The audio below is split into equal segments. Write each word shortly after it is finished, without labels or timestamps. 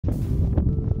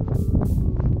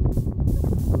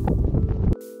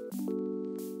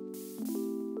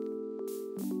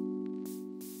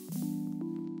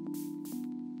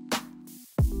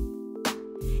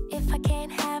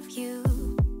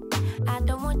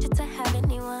you to have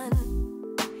anyone.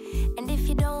 And if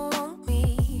you don't want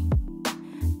me,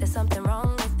 there's something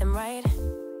wrong with them, right?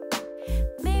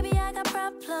 Maybe I got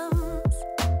problems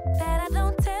that I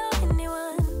don't tell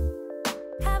anyone.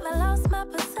 Have I lost my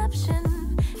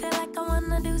perception? Feel like I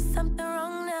wanna do something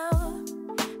wrong now.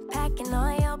 Packing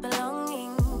all your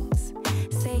belongings.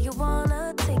 Say you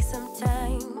wanna take some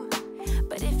time,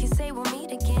 but if you say we'll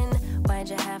meet again, why'd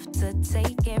you have to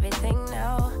take everything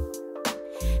now?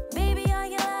 Baby, are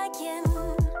you lying?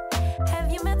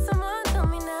 Have you met someone? Tell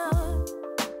me now.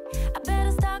 I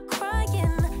better start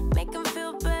crying, make them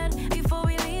feel bad before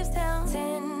we leave town.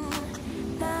 10,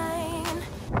 9,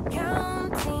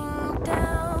 counting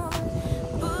down,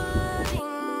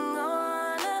 putting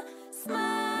on a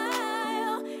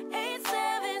smile. 8,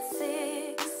 7,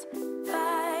 6,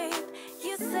 5.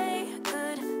 You say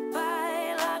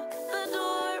goodbye, lock the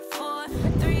door for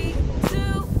 3,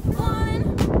 2, 1,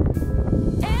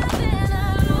 and then I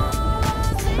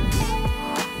lose it.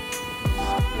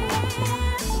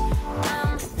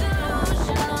 I'm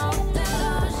delusional,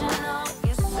 delusional,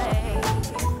 you say,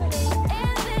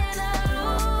 and then I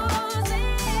lose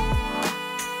it.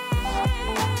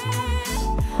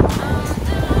 I'm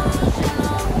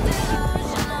delusional,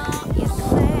 delusional, you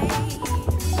say.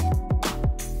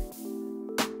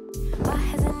 Why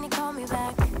hasn't he called me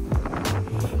back?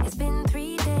 It's been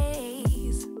 3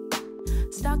 days.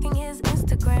 Stalking his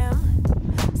Instagram,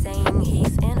 saying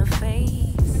he's in a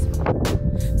phase.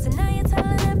 So now you're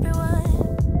telling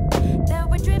everyone that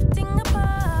we're drifting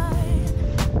apart.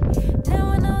 Now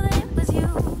I know that it was you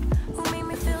who made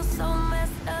me feel so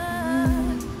messed up.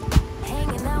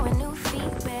 Hanging out with new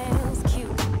females,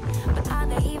 cute, but are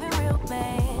they even real,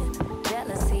 man?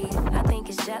 Jealousy, I think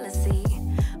it's jealousy,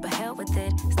 but hell with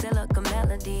it, still a good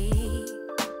melody.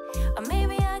 Or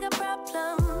maybe I got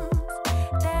problems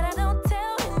that I don't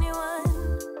tell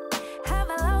anyone. Have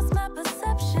I lost my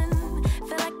perception?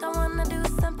 Feel like I wanna do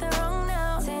something wrong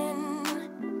now.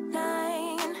 10,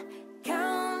 9,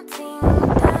 counting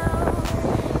down,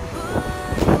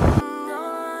 putting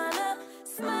on a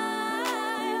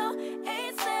smile.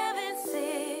 8, 7,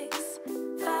 6,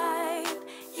 5.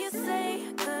 You say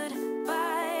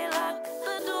goodbye, lock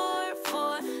the door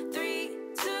for 3,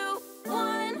 2,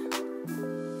 1,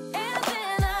 and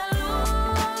then I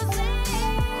lose it.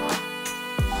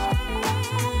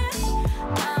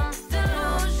 I'm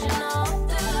delusional,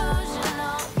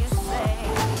 delusional, you say,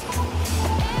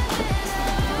 and then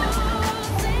I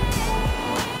lose it.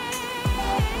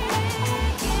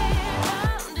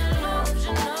 I'm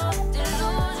delusional,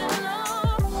 delusional,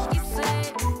 you say,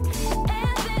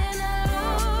 and then I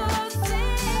lose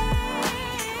it.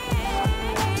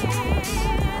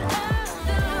 I'm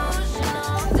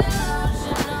delusional,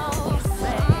 delusional, you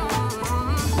say,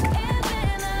 and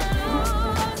then I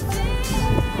lose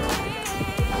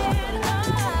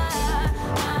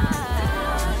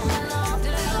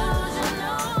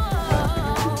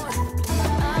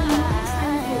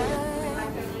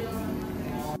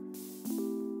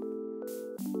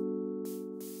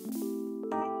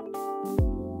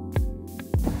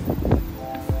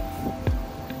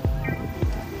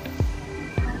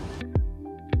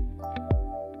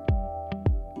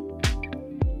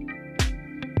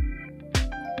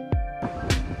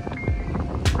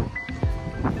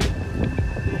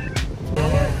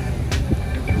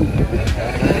Thank